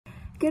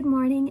Good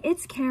morning.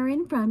 It's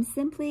Karen from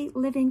Simply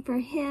Living for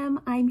Him.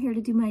 I'm here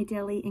to do my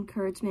daily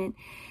encouragement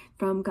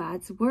from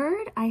God's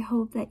Word. I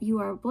hope that you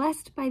are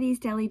blessed by these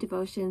daily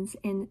devotions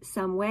in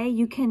some way.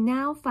 You can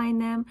now find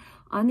them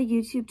on the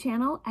YouTube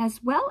channel as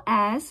well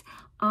as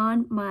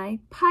on my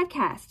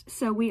podcast.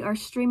 So we are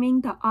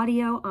streaming the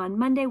audio on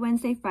Monday,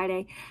 Wednesday,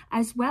 Friday,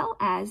 as well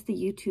as the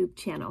YouTube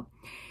channel.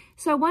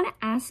 So I want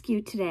to ask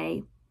you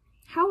today,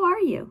 how are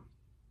you?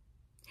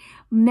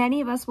 Many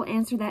of us will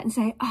answer that and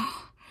say,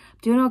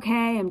 doing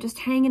okay. I'm just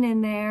hanging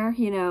in there.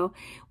 You know,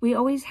 we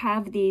always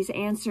have these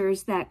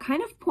answers that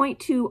kind of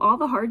point to all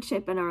the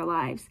hardship in our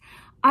lives.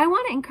 I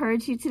want to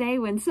encourage you today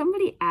when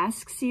somebody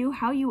asks you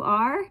how you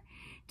are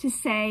to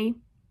say,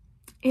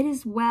 it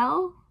is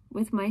well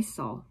with my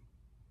soul.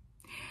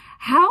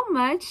 How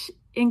much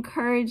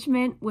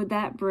encouragement would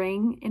that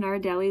bring in our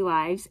daily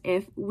lives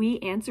if we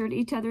answered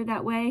each other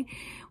that way?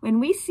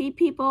 When we see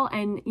people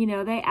and,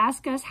 they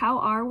ask us, how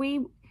are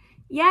we?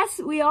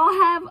 Yes, we all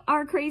have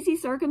our crazy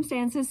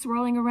circumstances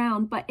swirling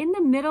around, but in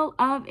the middle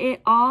of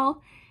it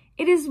all,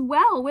 it is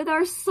well with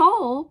our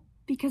soul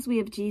because we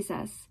have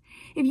Jesus.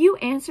 If you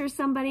answer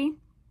somebody,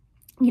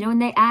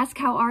 and they ask,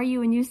 how are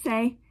you? And you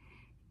say,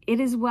 it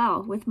is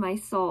well with my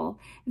soul.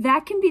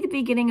 That can be the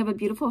beginning of a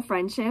beautiful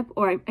friendship,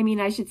 or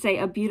I should say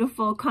a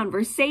beautiful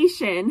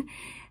conversation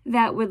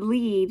that would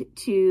lead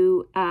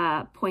to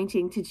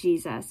pointing to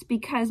Jesus.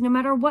 Because no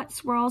matter what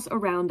swirls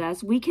around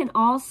us, we can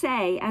all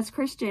say as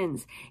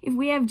Christians, if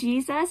we have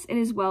Jesus, it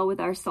is well with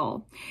our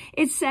soul.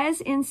 It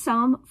says in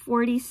Psalm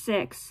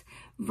 46,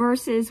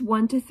 verses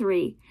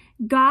 1-3,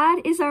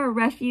 God is our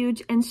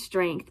refuge and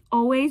strength,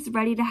 always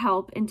ready to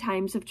help in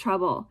times of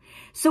trouble.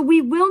 So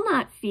we will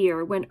not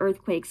fear when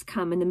earthquakes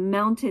come and the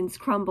mountains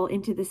crumble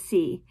into the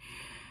sea.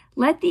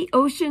 Let the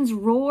oceans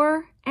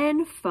roar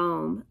and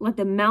foam. Let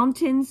the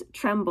mountains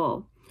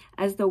tremble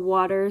as the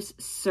waters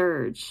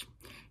surge.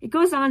 It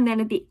goes on then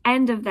at the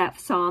end of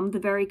that psalm, the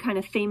very kind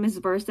of famous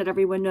verse that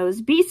everyone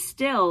knows, be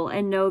still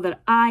and know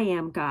that I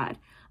am God.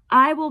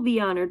 I will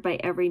be honored by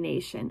every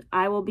nation.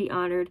 I will be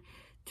honored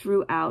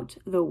throughout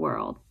the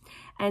world.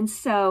 And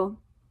so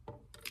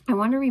I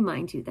want to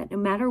remind you that no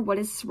matter what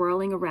is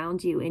swirling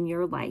around you in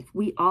your life,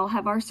 we all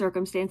have our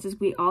circumstances.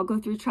 We all go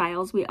through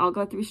trials. We all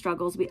go through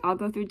struggles. We all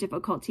go through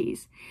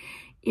difficulties.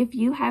 If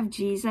you have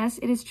Jesus,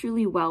 it is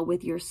truly well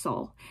with your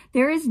soul.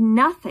 There is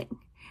nothing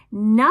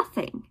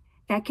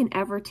that can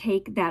ever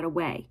take that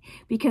away.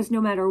 Because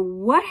no matter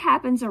what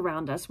happens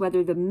around us,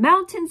 whether the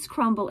mountains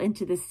crumble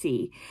into the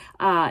sea,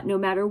 no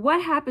matter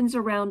what happens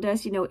around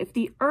us, if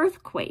the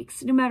earth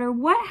quakes, no matter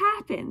what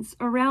happens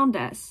around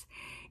us,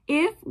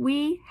 if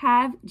we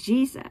have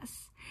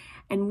Jesus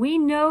and we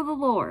know the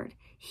Lord,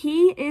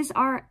 He is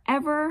our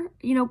ever,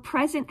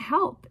 present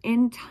help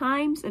in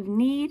times of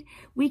need.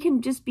 We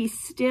can just be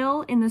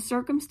still in the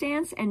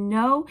circumstance and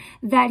know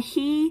that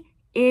He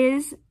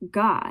is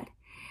God.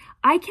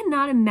 I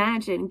cannot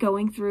imagine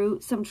going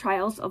through some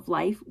trials of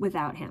life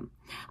without Him.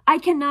 I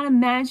cannot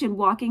imagine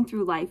walking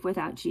through life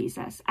without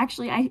Jesus.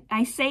 Actually,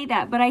 I say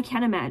that, but I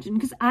can imagine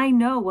because I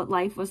know what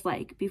life was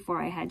like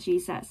before I had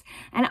Jesus.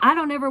 And I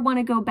don't ever want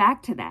to go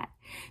back to that.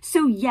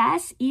 So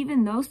yes,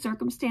 even though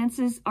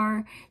circumstances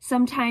are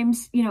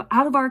sometimes,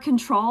 out of our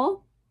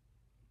control,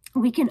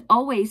 we can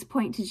always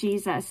point to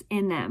Jesus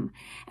in them.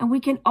 And we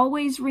can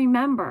always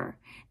remember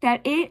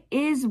that it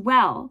is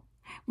well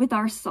with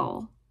our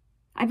soul.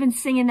 I've been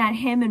singing that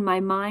hymn in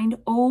my mind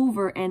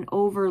over and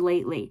over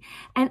lately.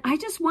 And I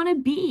just want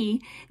to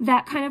be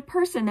that kind of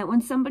person that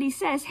when somebody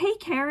says, hey,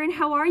 Karen,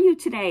 how are you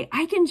today?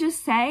 I can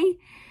just say,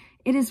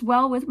 it is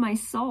well with my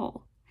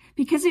soul.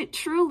 Because it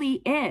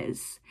truly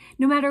is.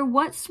 No matter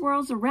what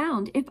swirls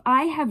around, if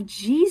I have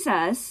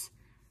Jesus,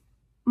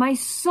 my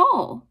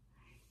soul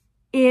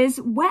is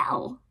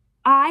well.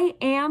 I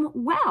am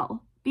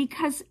well.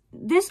 Because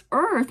this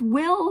earth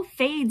will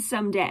fade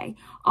someday.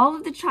 All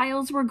of the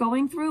trials we're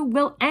going through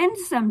will end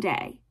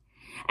someday.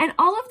 And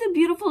all of the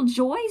beautiful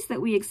joys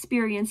that we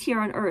experience here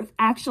on earth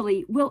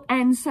actually will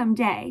end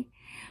someday.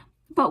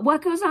 But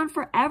what goes on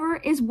forever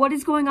is what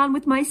is going on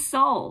with my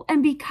soul.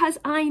 And because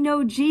I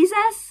know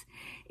Jesus,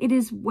 it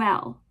is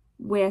well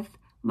with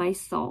my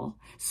soul.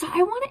 So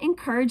I want to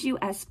encourage you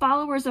as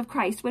followers of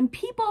Christ, when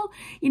people,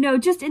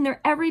 just in their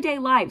everyday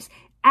lives,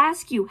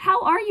 ask you,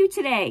 how are you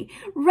today?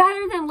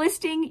 Rather than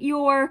listing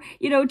your,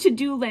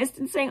 to-do list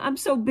and saying, I'm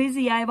so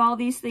busy, I have all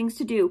these things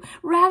to do.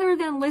 Rather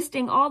than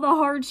listing all the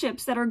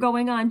hardships that are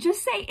going on,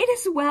 just say, it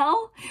is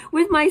well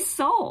with my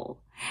soul.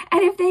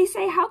 And if they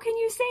say, how can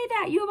you say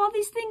that? You have all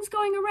these things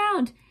going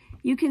around.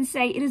 You can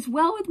say, it is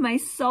well with my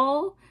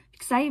soul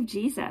because I have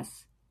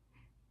Jesus.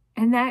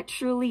 And that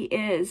truly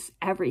is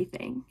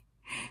everything.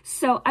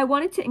 So I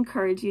wanted to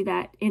encourage you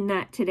in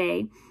that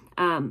today.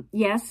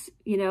 Yes,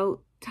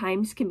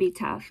 times can be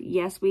tough.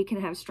 Yes, we can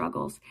have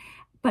struggles.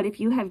 But if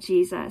you have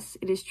Jesus,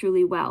 it is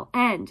truly well.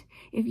 And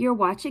if you're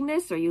watching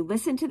this or you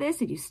listen to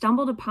this and you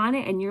stumbled upon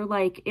it and you're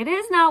like, it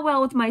is not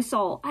well with my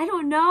soul. I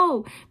don't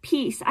know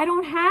peace. I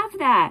don't have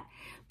that.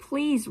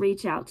 please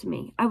reach out to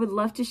me. I would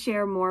love to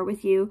share more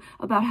with you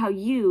about how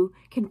you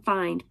can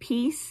find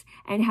peace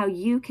and how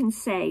you can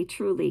say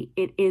truly,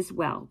 it is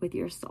well with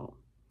your soul.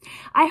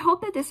 I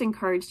hope that this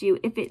encouraged you.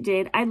 If it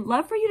did, I'd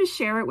love for you to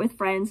share it with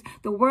friends.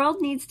 The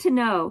world needs to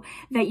know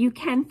that you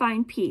can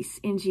find peace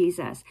in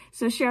Jesus.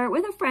 So share it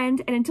with a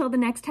friend. And until the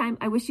next time,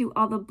 I wish you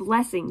all the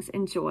blessings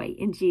and joy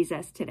in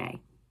Jesus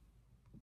today.